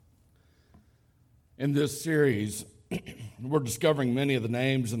In this series, we're discovering many of the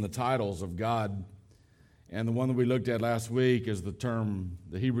names and the titles of God. And the one that we looked at last week is the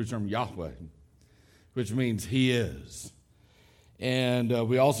Hebrew term Yahweh, which means He is. And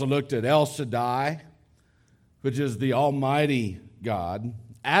we also looked at El Shaddai, which is the Almighty God.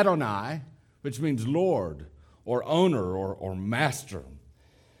 Adonai, which means Lord or owner or master.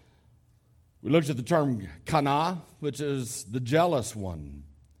 We looked at the term Kana, which is the jealous one.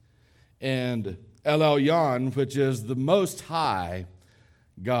 And El Elyon, which is the Most High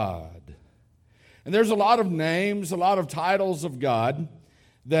God. And there's a lot of names, a lot of titles of God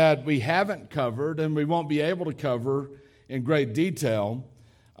that we haven't covered and we won't be able to cover in great detail,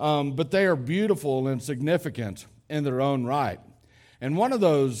 but they are beautiful and significant in their own right. And one of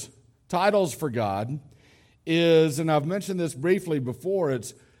those titles for God is, and I've mentioned this briefly before,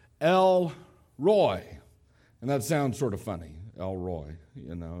 it's El Roy. And that sounds sort of funny, El Roy.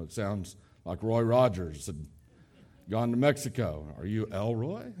 It sounds like Roy Rogers had gone to Mexico. Are you El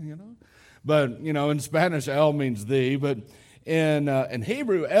Roy? But, in Spanish, El means thee. But in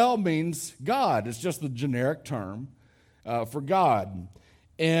Hebrew, El means God. It's just the generic term for God.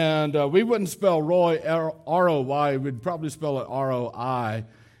 And we wouldn't spell Roy R-O-Y. We'd probably spell it R-O-I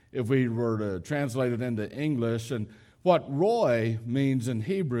if we were to translate it into English. And what Roy means in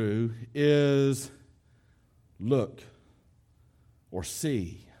Hebrew is look or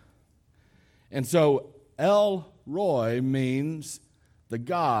see. And so El Roy means the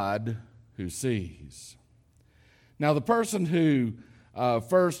God who sees. Now, the person who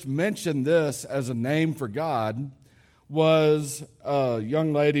first mentioned this as a name for God was a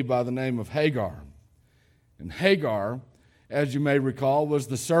young lady by the name of Hagar. And Hagar, as you may recall, was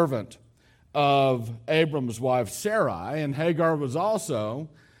the servant of Abram's wife Sarai, and Hagar was also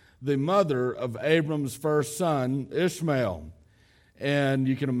the mother of Abram's first son, Ishmael. And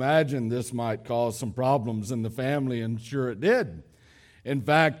you can imagine this might cause some problems in the family, and sure it did. In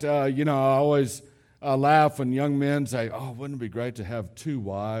fact, I always laugh when young men say, "Oh, wouldn't it be great to have two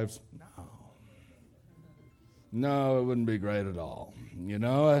wives?" No, it wouldn't be great at all.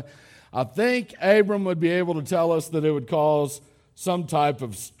 I think Abram would be able to tell us that it would cause some type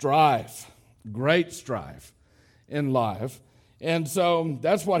of strife, great strife in life. And so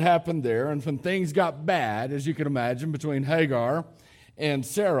that's what happened there. And when things got bad, as you can imagine, between Hagar and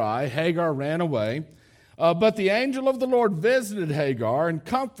Sarai, Hagar ran away. But the angel of the Lord visited Hagar and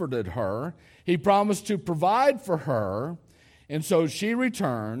comforted her. He promised to provide for her. And so she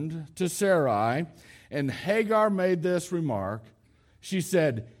returned to Sarai. And Hagar made this remark. She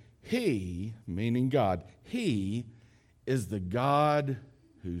said, He, meaning God, He is the God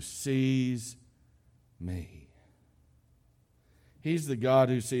who sees me. He's the God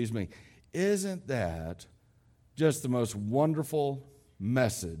who sees me. Isn't that just the most wonderful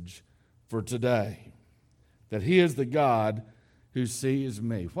message for today? That He is the God who sees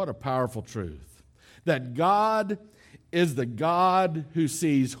me. What a powerful truth. That God is the God who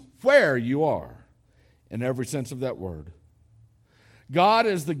sees where you are, in every sense of that word. God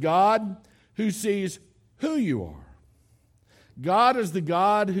is the God who sees who you are. God is the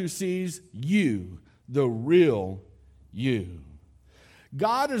God who sees you, the real you.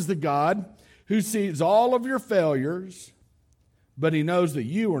 God is the God who sees all of your failures, but He knows that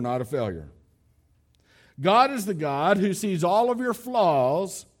you are not a failure. God is the God who sees all of your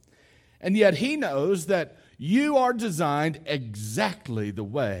flaws, and yet He knows that you are designed exactly the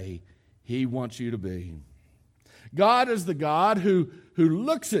way He wants you to be. God is the God who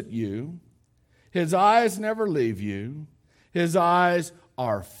looks at you. His eyes never leave you. His eyes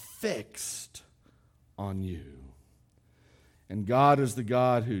are fixed on you. And God is the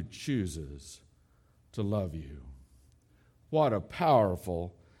God who chooses to love you. What a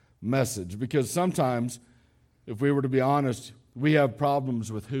powerful message. Because sometimes, if we were to be honest, we have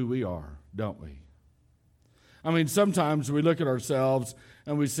problems with who we are, don't we? Sometimes we look at ourselves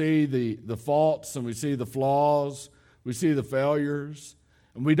and we see the faults and we see the flaws, we see the failures,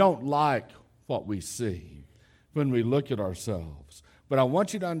 and we don't like what we see when we look at ourselves. But I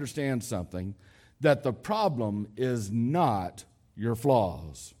want you to understand something, that the problem is not your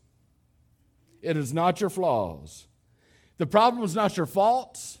flaws. It is not your flaws. The problem is not your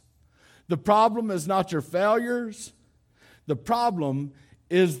faults. The problem is not your failures. The problem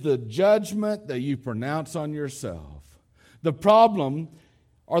is the judgment that you pronounce on yourself. The problem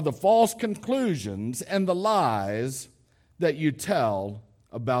are the false conclusions and the lies that you tell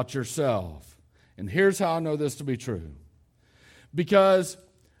about yourself. And here's how I know this to be true. Because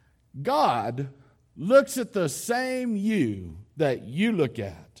God looks at the same you that you look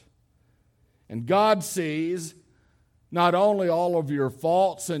at. And God sees not only all of your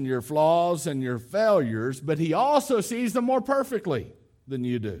faults and your flaws and your failures, but he also sees them more perfectly than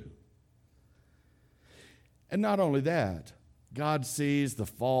you do. And not only that, God sees the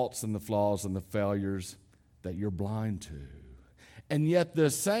faults and the flaws and the failures that you're blind to. And yet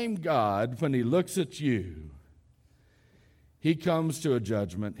this same God, when he looks at you, he comes to a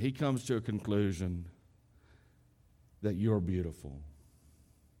judgment, he comes to a conclusion that you're beautiful,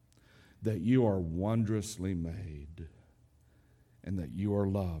 that you are wondrously made, and that you are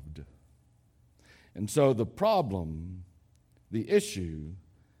loved. And so the problem, the issue,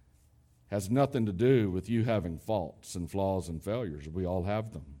 has nothing to do with you having faults and flaws and failures. We all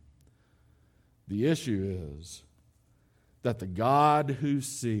have them. The issue is that the God who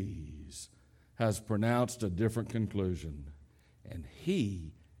sees has pronounced a different conclusion, and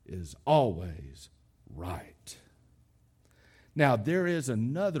he is always right. Now, there is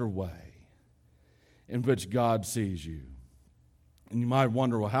another way in which God sees you. And you might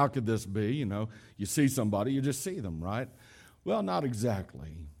wonder, well, how could this be? You see somebody, you just see them, right? Well, not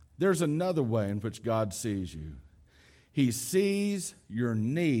exactly. There's another way in which God sees you. He sees your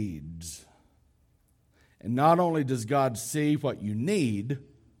needs. And not only does God see what you need,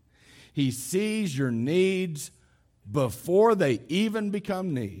 he sees your needs before they even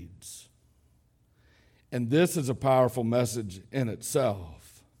become needs. And this is a powerful message in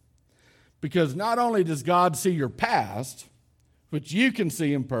itself. Because not only does God see your past, which you can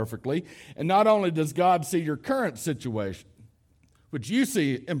see imperfectly, and not only does God see your current situation, which you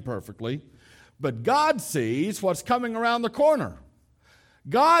see imperfectly, but God sees what's coming around the corner.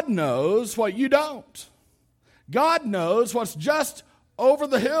 God knows what you don't. God knows what's just over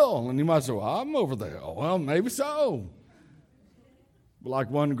the hill. And you might say, well, I'm over the hill. Well, maybe so. Like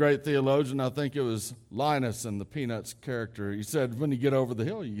one great theologian, I think it was Linus in the Peanuts character, he said, when you get over the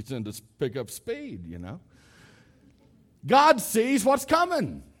hill, you tend to pick up speed, God sees what's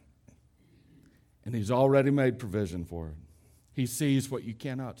coming. And he's already made provision for it. He sees what you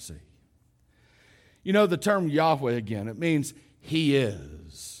cannot see. The term Yahweh again, it means he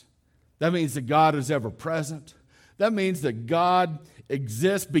is. That means that God is ever present. That means that God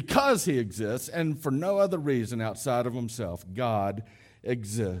exists because he exists and for no other reason outside of himself. God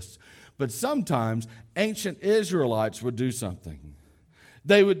exists. But sometimes ancient Israelites would do something.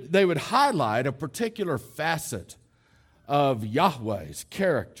 They would highlight a particular facet of Yahweh's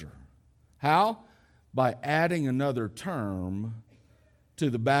character. How? By adding another term to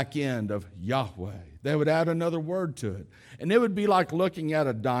the back end of Yahweh. They would add another word to it. And it would be like looking at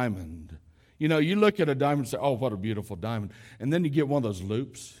a diamond. You look at a diamond and say, oh, what a beautiful diamond. And then you get one of those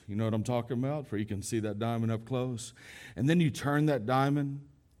loops, you know what I'm talking about, where you can see that diamond up close. And then you turn that diamond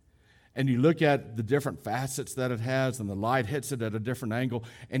and you look at the different facets that it has, and the light hits it at a different angle,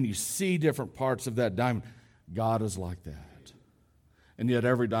 and you see different parts of that diamond. God is like that. And yet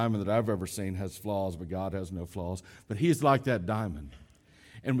every diamond that I've ever seen has flaws, but God has no flaws. But he's like that diamond.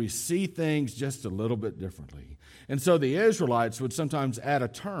 And we see things just a little bit differently. And so the Israelites would sometimes add a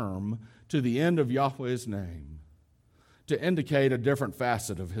term to the end of Yahweh's name to indicate a different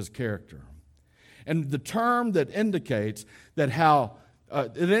facet of his character. And the term that indicates that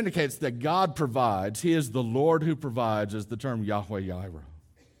it indicates that God provides, he is the Lord who provides, is the term Yahweh Yireh.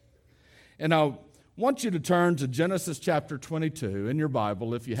 And I want you to turn to Genesis chapter 22 in your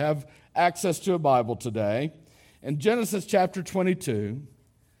Bible, if you have access to a Bible today. In Genesis chapter 22,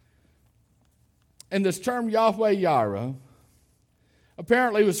 and this term Yahweh Yireh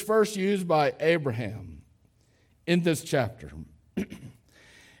apparently was first used by Abraham in this chapter.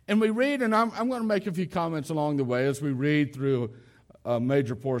 And we read, and I'm going to make a few comments along the way as we read through a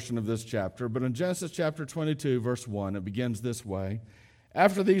major portion of this chapter. But in Genesis chapter 22, verse 1, it begins this way.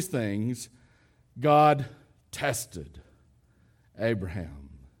 After these things, God tested Abraham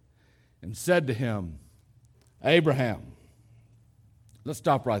and said to him, Abraham. Let's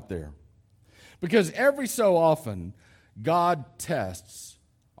stop right there. Because every so often, God tests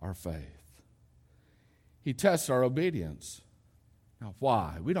our faith. He tests our obedience. Now,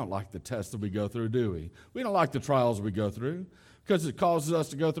 why? We don't like the tests that we go through, do we? We don't like the trials we go through because it causes us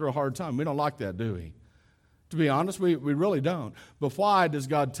to go through a hard time. We don't like that, do we? To be honest, we really don't. But why does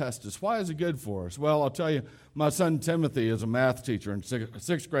God test us? Why is it good for us? Well, I'll tell you, my son Timothy is a math teacher, a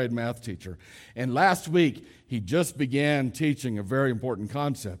sixth grade math teacher. And last week, he just began teaching a very important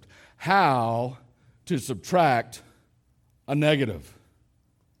concept, how to subtract a negative.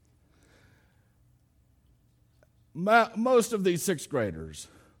 Most of these sixth graders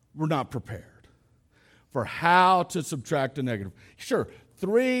were not prepared for how to subtract a negative. Sure,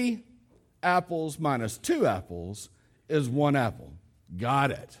 3 apples minus 2 apples is 1 apple.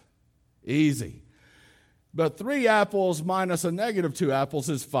 Got it. Easy. But 3 apples minus a negative 2 apples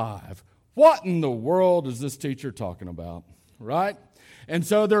is 5. What in the world is this teacher talking about, right? And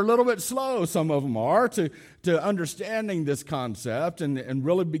so they're a little bit slow, some of them are, to understanding this concept and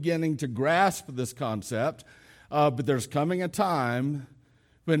really beginning to grasp this concept. But there's coming a time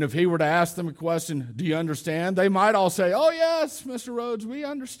when if he were to ask them a question, do you understand? They might all say, oh, yes, Mr. Rhodes, we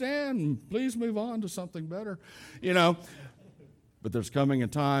understand. Please move on to something better, But there's coming a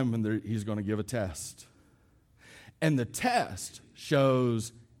time when he's going to give a test. And the test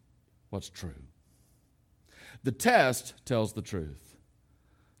shows what's true. The test tells the truth.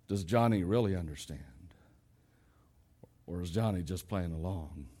 Does Johnny really understand? Or is Johnny just playing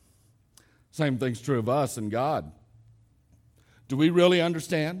along? Same thing's true of us and God. Do we really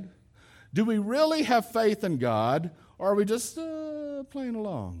understand? Do we really have faith in God? Or are we just playing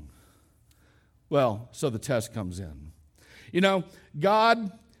along? Well, so the test comes in.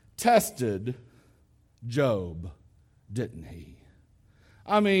 God tested Job, didn't he?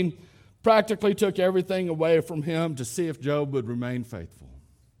 Practically took everything away from him to see if Job would remain faithful.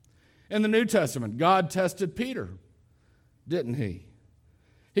 In the New Testament, God tested Peter, didn't he?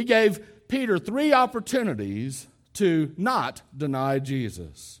 He gave Peter 3 opportunities to not deny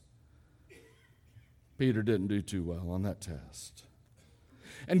Jesus. Peter didn't do too well on that test.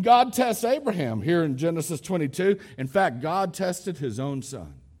 And God tests Abraham here in Genesis 22. In fact, God tested his own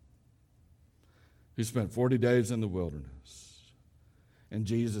son. He spent 40 days in the wilderness. And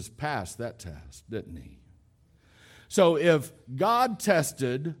Jesus passed that test, didn't he? So if God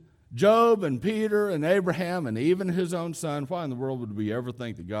tested Job and Peter and Abraham and even his own son, why in the world would we ever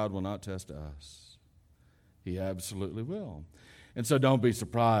think that God will not test us? He absolutely will. And so don't be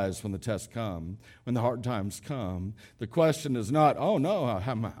surprised when the tests come, when the hard times come. The question is not, oh no,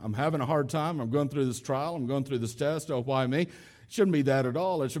 I'm having a hard time, I'm going through this trial, I'm going through this test, oh why me? It shouldn't be that at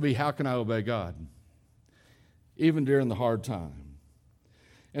all. It should be, how can I obey God? Even during the hard time.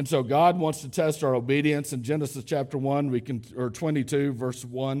 And so God wants to test our obedience. In Genesis chapter 22, verse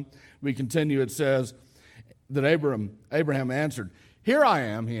 1, we continue. It says that Abraham answered, "Here I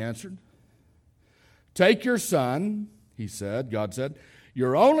am," he answered. "Take your son," he said, God said,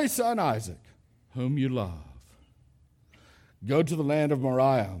 "your only son Isaac, whom you love. Go to the land of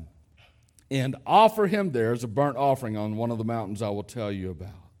Moriah and offer him there as a burnt offering on one of the mountains I will tell you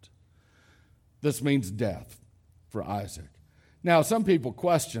about." This means death for Isaac. Now, some people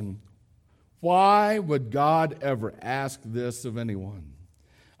question, why would God ever ask this of anyone?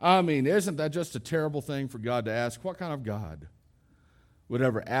 Isn't that just a terrible thing for God to ask? What kind of God would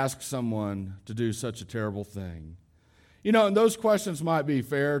ever ask someone to do such a terrible thing? And those questions might be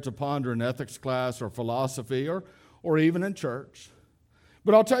fair to ponder in ethics class or philosophy or even in church.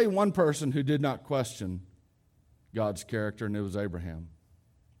 But I'll tell you one person who did not question God's character, and it was Abraham.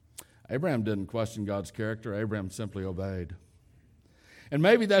 Abraham didn't question God's character. Abraham simply obeyed. And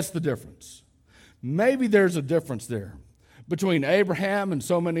maybe that's the difference. Maybe there's a difference there between Abraham and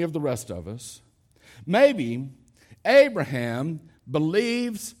so many of the rest of us. Maybe Abraham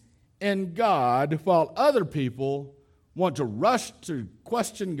believes in God while other people want to rush to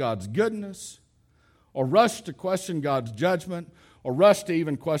question God's goodness, or rush to question God's judgment, or rush to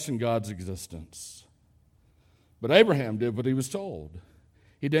even question God's existence. But Abraham did what he was told.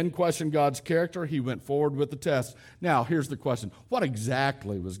 He didn't question God's character. He went forward with the test. Now, here's the question. What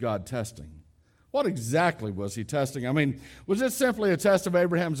exactly was God testing? What exactly was he testing? Was it simply a test of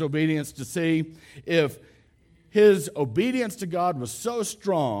Abraham's obedience to see if his obedience to God was so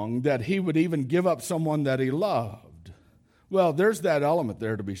strong that he would even give up someone that he loved? Well, there's that element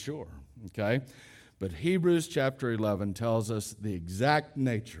there to be sure, okay? But Hebrews chapter 11 tells us the exact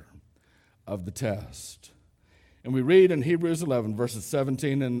nature of the test. And we read in Hebrews 11, verses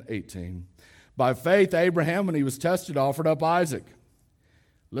 17 and 18, "By faith, Abraham, when he was tested, offered up Isaac."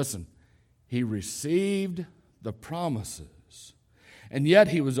 Listen, he received the promises, and yet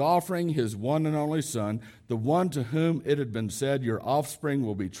he was offering his one and only son, the one to whom it had been said, "Your offspring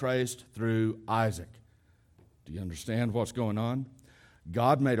will be traced through Isaac." Do you understand what's going on?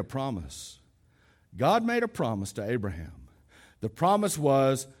 God made a promise. God made a promise to Abraham. The promise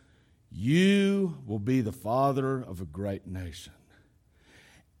was, you will be the father of a great nation,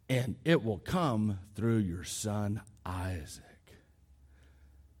 and it will come through your son Isaac.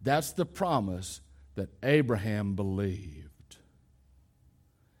 That's the promise that Abraham believed.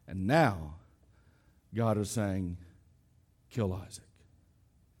 And now, God is saying, kill Isaac.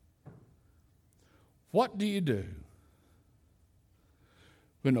 What do you do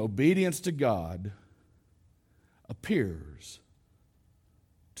when obedience to God appears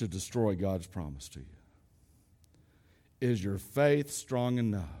to destroy God's promise to you? Is your faith strong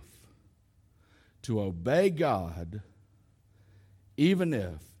enough to obey God, even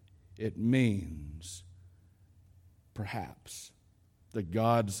if it means perhaps that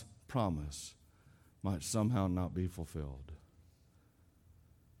God's promise might somehow not be fulfilled.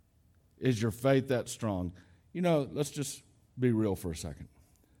 Is your faith that strong? You know, let's just be real for a second.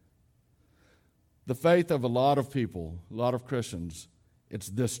 The faith of a lot of people, a lot of Christians, it's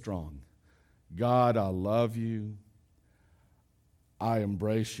this strong. God, I love you. I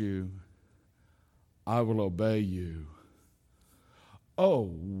embrace you. I will obey you.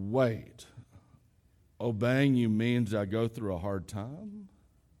 Oh, wait. Obeying you means I go through a hard time?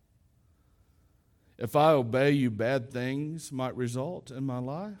 If I obey you, bad things might result in my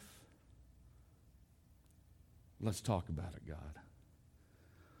life? Let's talk about it, God.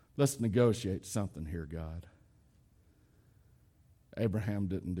 Let's negotiate something here, God. Abraham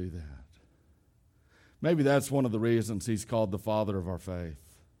didn't do that. Maybe that's one of the reasons he's called the father of our faith.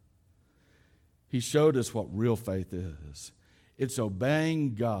 He showed us what real faith is. It's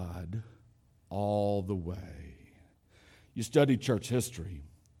obeying God all the way. You study church history.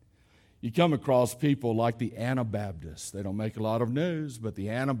 You come across people like the Anabaptists. They don't make a lot of news, but the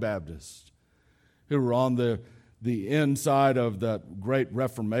Anabaptists who were on the inside of that great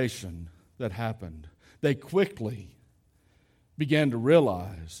Reformation that happened. They quickly began to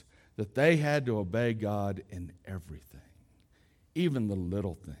realize that they had to obey God in everything, even the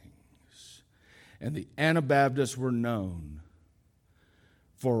little things. And the Anabaptists were known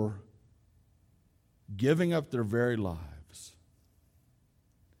for giving up their very lives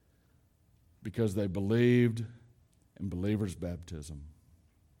because they believed in believers' baptism.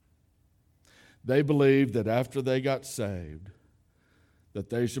 They believed that after they got saved,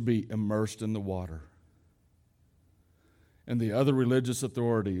 that they should be immersed in the water. And the other religious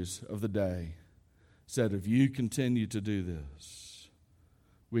authorities of the day said, if you continue to do this,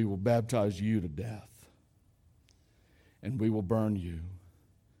 we will baptize you to death, and we will burn you,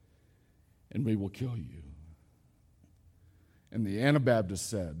 and we will kill you. And the Anabaptists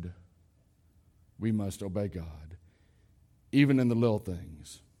said, we must obey God, even in the little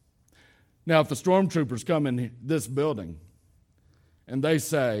things. Now, if the stormtroopers come in this building and they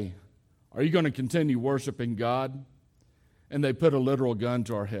say, are you going to continue worshiping God? And they put a literal gun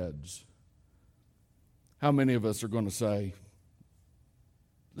to our heads, how many of us are going to say,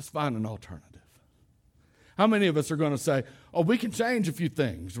 let's find an alternative? How many of us are going to say, oh, we can change a few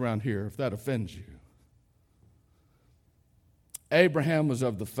things around here if that offends you? Abraham was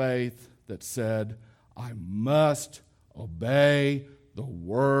of the faith that said, I must obey the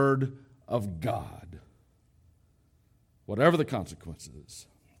word of God, whatever the consequences.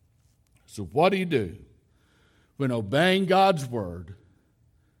 So what do you do when obeying God's word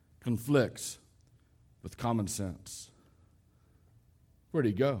conflicts with common sense? Where do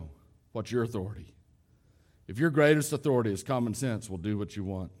you go? What's your authority? If your greatest authority is common sense, we'll do what you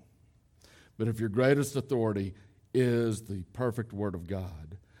want. But if your greatest authority is the perfect word of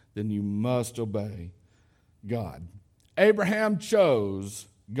God, then you must obey God. Abraham chose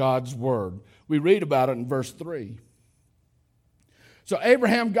God's word. We read about it in verse 3. So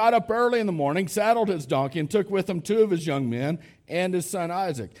Abraham got up early in the morning, saddled his donkey, and took with him 2 of his young men and his son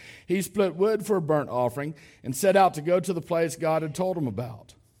Isaac. He split wood for a burnt offering and set out to go to the place God had told him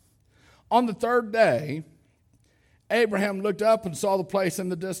about. On the 3rd day, Abraham looked up and saw the place in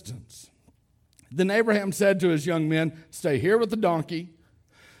the distance. Then Abraham said to his young men, stay here with the donkey.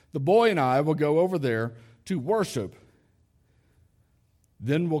 The boy and I will go over there to worship.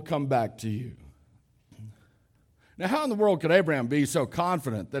 Then we'll come back to you. Now, how in the world could Abraham be so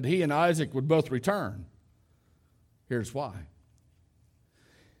confident that he and Isaac would both return? Here's why.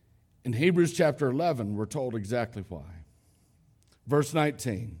 In Hebrews chapter 11, we're told exactly why. Verse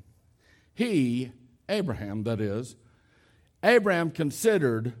 19. He, Abraham, that is, Abraham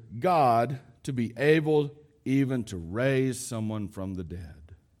considered God to be able even to raise someone from the dead.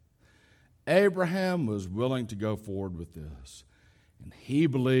 Abraham was willing to go forward with this, and he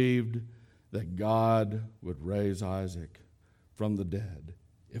believed that God would raise Isaac from the dead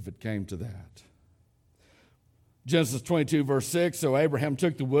if it came to that. Genesis 22, verse 6, so Abraham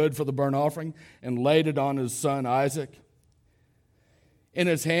took the wood for the burnt offering and laid it on his son Isaac. In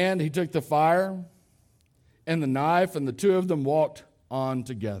his hand he took the fire and the knife, and the 2 of them walked on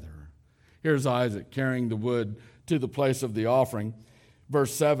together. Here's Isaac carrying the wood to the place of the offering.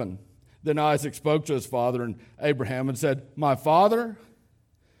 Verse 7, then Isaac spoke to his father and Abraham and said, my father?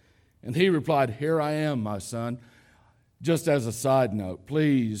 And he replied, here I am, my son. Just as a side note,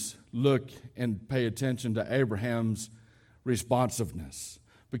 please look and pay attention to Abraham's responsiveness,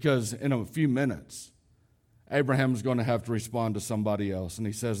 because in a few minutes, Abraham's going to have to respond to somebody else. And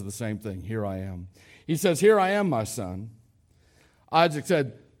he says the same thing, here I am. He says, here I am, my son. Isaac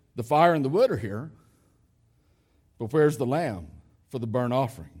said, the fire and the wood are here, but where's the lamb for the burnt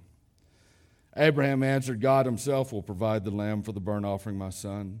offering? Abraham answered, God himself will provide the lamb for the burnt offering, my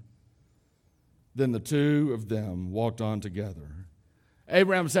son. Then the two of them walked on together.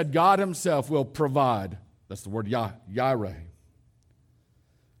 Abraham said, God himself will provide. That's the word Yireh.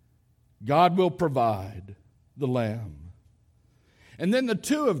 God will provide the lamb. And then the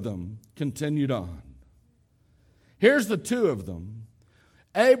two of them continued on. Here's the two of them.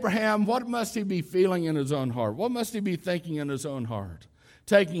 Abraham, what must he be feeling in his own heart? What must he be thinking in his own heart?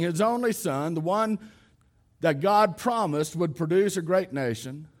 Taking his only son, the one that God promised would produce a great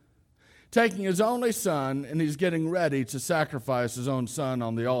nation, taking his only son, and he's getting ready to sacrifice his own son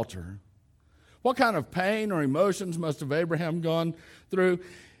on the altar. What kind of pain or emotions must have Abraham gone through?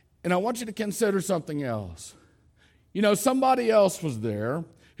 And I want you to consider something else. You know, somebody else was there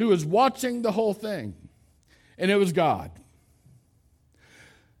who was watching the whole thing, and it was God.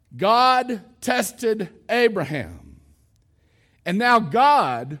 God tested Abraham, and now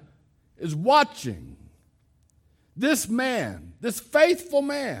God is watching this man, this faithful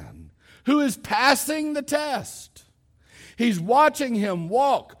man, who is passing the test. He's watching him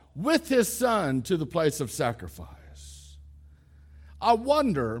walk with his son to the place of sacrifice. I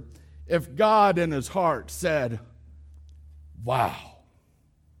wonder if God in his heart said, wow,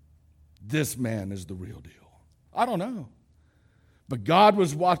 this man is the real deal. I don't know. But God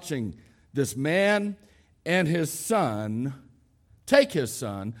was watching this man and his son take his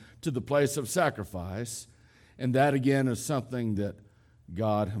son to the place of sacrifice, and that again is something that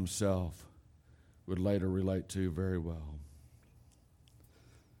God himself would later relate to very well.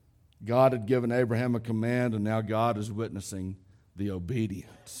 God had given Abraham a command, and now God is witnessing the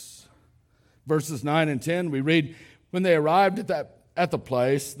obedience. Verses 9 and 10, we read, when they arrived at the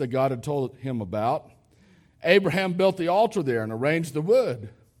place that God had told him about, Abraham built the altar there and arranged the wood.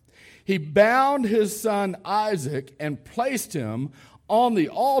 He bound his son Isaac and placed him on the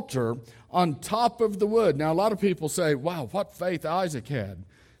altar on top of the wood. Now, a lot of people say, wow, what faith Isaac had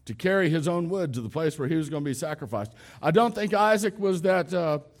to carry his own wood to the place where he was going to be sacrificed. I don't think Isaac was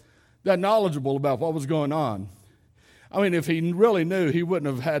that knowledgeable about what was going on. I mean, if he really knew, he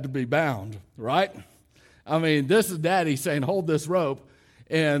wouldn't have had to be bound, right? I mean, this is daddy saying, hold this rope,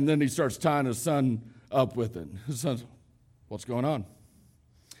 and then he starts tying his son up with it. His son's, what's going on?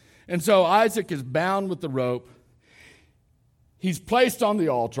 And so Isaac is bound with the rope. He's placed on the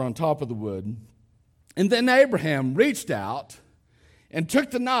altar on top of the wood. And then Abraham reached out and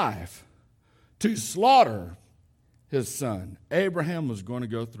took the knife to slaughter his son. Abraham was going to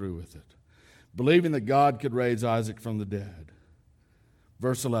go through with it, believing that God could raise Isaac from the dead.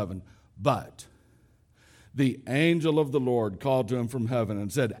 Verse 11, but the angel of the Lord called to him from heaven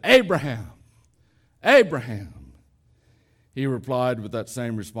and said, Abraham, Abraham. He replied with that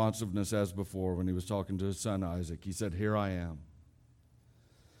same responsiveness as before when he was talking to his son Isaac. He said, here I am.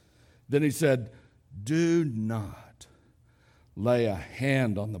 Then he said, do not lay a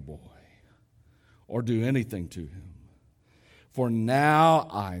hand on the boy or do anything to him. For now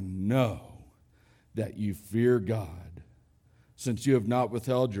I know that you fear God, since you have not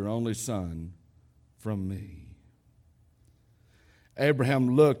withheld your only son from me.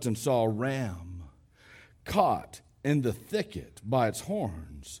 Abraham looked and saw a ram caught in the thicket by its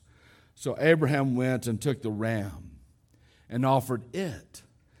horns. So Abraham went and took the ram and offered it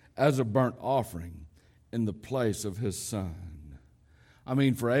as a burnt offering in the place of his son. I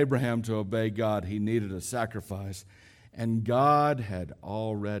mean, for Abraham to obey God, he needed a sacrifice, and God had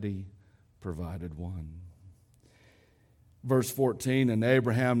already provided one. Verse 14, and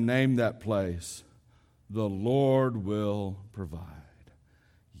Abraham named that place, the Lord will provide.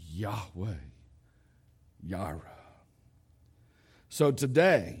 Yahweh, Yireh. So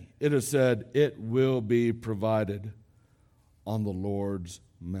today, it is said, it will be provided on the Lord's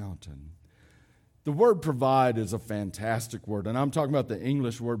mountain. The word provide is a fantastic word, and I'm talking about the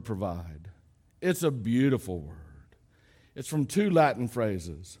English word provide. It's a beautiful word. It's from two Latin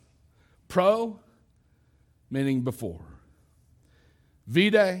phrases. Pro, meaning before.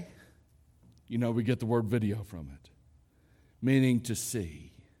 Vide, we get the word video from it, meaning to see.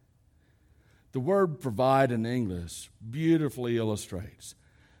 The word provide in English beautifully illustrates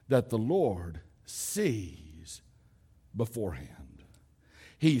that the Lord sees beforehand.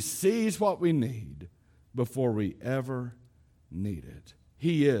 He sees what we need before we ever need it.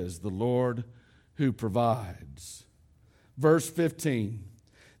 He is the Lord who provides. Verse 15,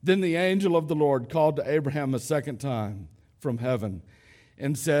 then the angel of the Lord called to Abraham a second time from heaven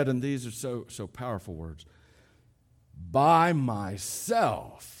and said, and these are so powerful words, By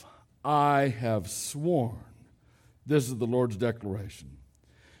myself I have sworn. This is the Lord's declaration.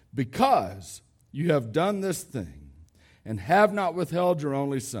 Because you have done this thing and have not withheld your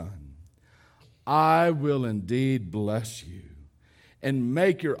only son, I will indeed bless you and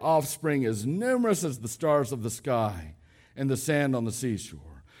make your offspring as numerous as the stars of the sky and the sand on the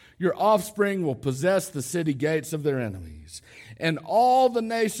seashore. Your offspring will possess the city gates of their enemies, and all the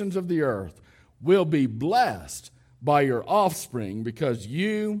nations of the earth will be blessed by your offspring because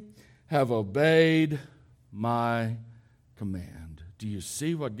you have obeyed my command. Do you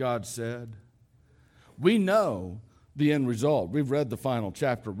see what God said? We know the end result. We've read the final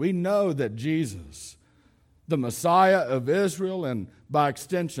chapter. We know that Jesus, the Messiah of Israel, and by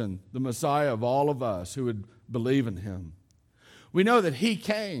extension, the Messiah of all of us who would believe in him, we know that he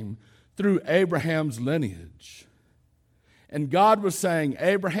came through Abraham's lineage. And God was saying,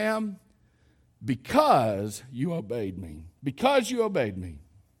 Abraham, because you obeyed me,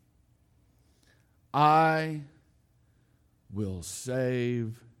 I will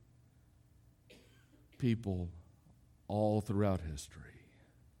save people all throughout history.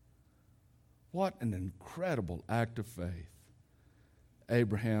 What an incredible act of faith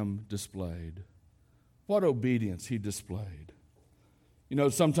Abraham displayed. What obedience he displayed. You know,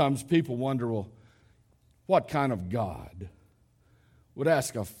 sometimes people wonder, well, what kind of God would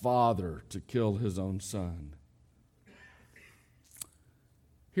ask a father to kill his own son?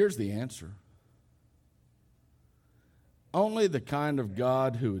 Here's the answer. Only the kind of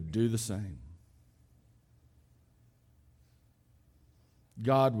God who would do the same.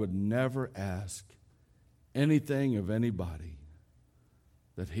 God would never ask anything of anybody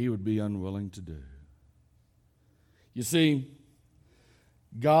that he would be unwilling to do. You see,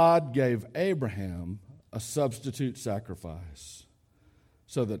 God gave Abraham a substitute sacrifice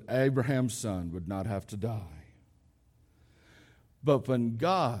so that Abraham's son would not have to die. But when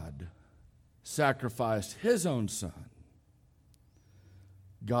God sacrificed his own son,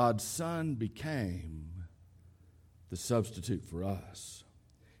 God's son became the substitute for us.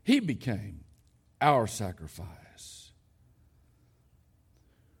 He became our sacrifice.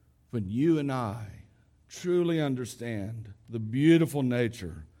 When you and I truly understand the beautiful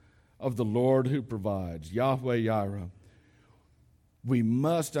nature of the Lord who provides, Yahweh Yireh, we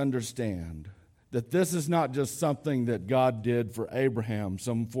must understand that this is not just something that God did for Abraham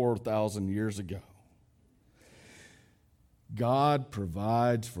some 4,000 years ago. God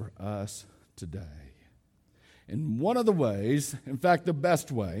provides for us today. And one of the ways, in fact, the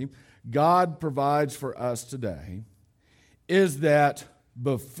best way, God provides for us today is that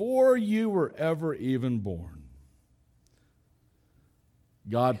before you were ever even born,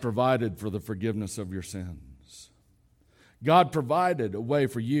 God provided for the forgiveness of your sins. God provided a way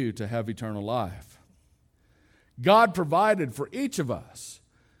for you to have eternal life. God provided for each of us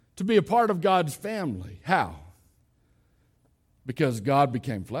to be a part of God's family. How? Because God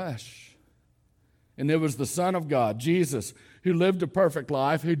became flesh. And it was the Son of God, Jesus, who lived a perfect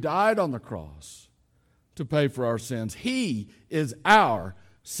life, who died on the cross to pay for our sins. He is our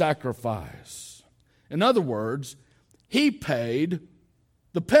sacrifice. In other words, he paid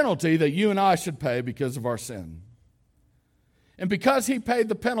the penalty that you and I should pay because of our sin. And because he paid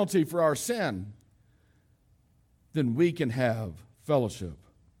the penalty for our sin, then we can have fellowship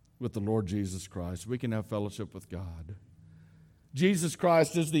with the Lord Jesus Christ. We can have fellowship with God. Jesus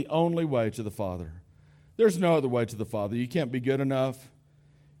Christ is the only way to the Father. There's no other way to the Father. You can't be good enough.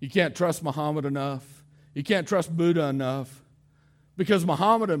 You can't trust Muhammad enough. You can't trust Buddha enough. Because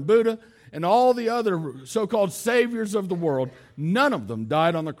Muhammad and Buddha and all the other so-called saviors of the world, none of them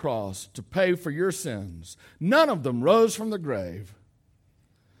died on the cross to pay for your sins. None of them rose from the grave.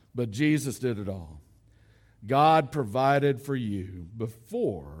 But Jesus did it all. God provided for you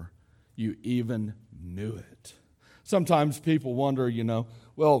before you even knew it. Sometimes people wonder,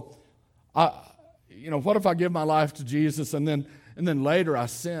 what if I give my life to Jesus and then later I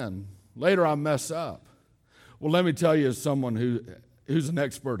sin? Later I mess up. Well, let me tell you as someone who's an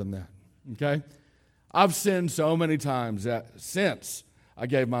expert in that, okay? I've sinned so many times since I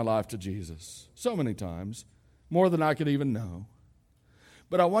gave my life to Jesus. So many times, more than I could even know.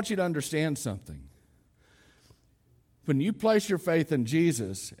 But I want you to understand something. When you place your faith in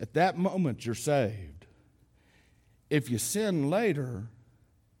Jesus, at that moment you're saved. If you sin later,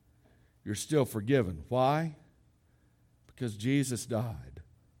 you're still forgiven. Why? Because Jesus died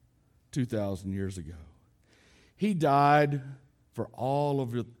 2,000 years ago. He died for all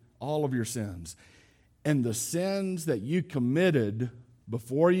of your sins. And the sins that you committed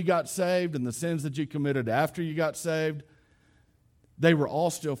before you got saved and the sins that you committed after you got saved, they were all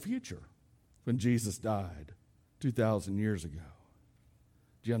still future when Jesus died 2,000 years ago.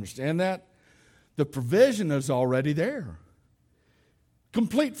 Do you understand that? The provision is already there.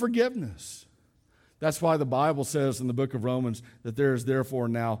 Complete forgiveness. That's why the Bible says in the book of Romans that there is therefore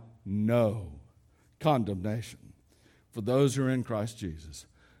now no condemnation for those who are in Christ Jesus.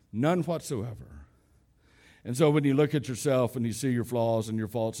 None whatsoever. And so when you look at yourself and you see your flaws and your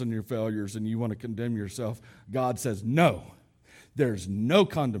faults and your failures and you want to condemn yourself, God says, no, there's no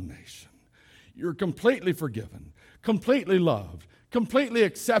condemnation. You're completely forgiven, completely loved, completely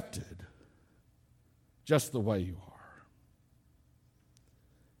accepted, just the way you are.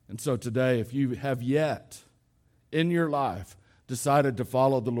 And so today, if you have yet in your life decided to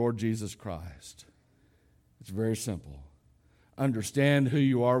follow the Lord Jesus Christ, it's very simple. Understand who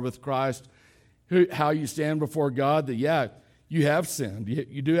you are with Christ, how you stand before God, that, yeah, you have sinned.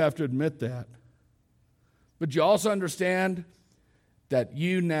 You do have to admit that. But you also understand that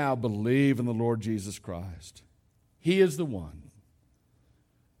you now believe in the Lord Jesus Christ. He is the one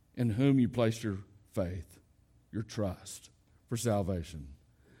in whom you place your faith, your trust for salvation.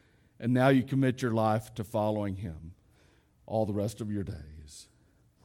 And now you commit your life to following Him all the rest of your days.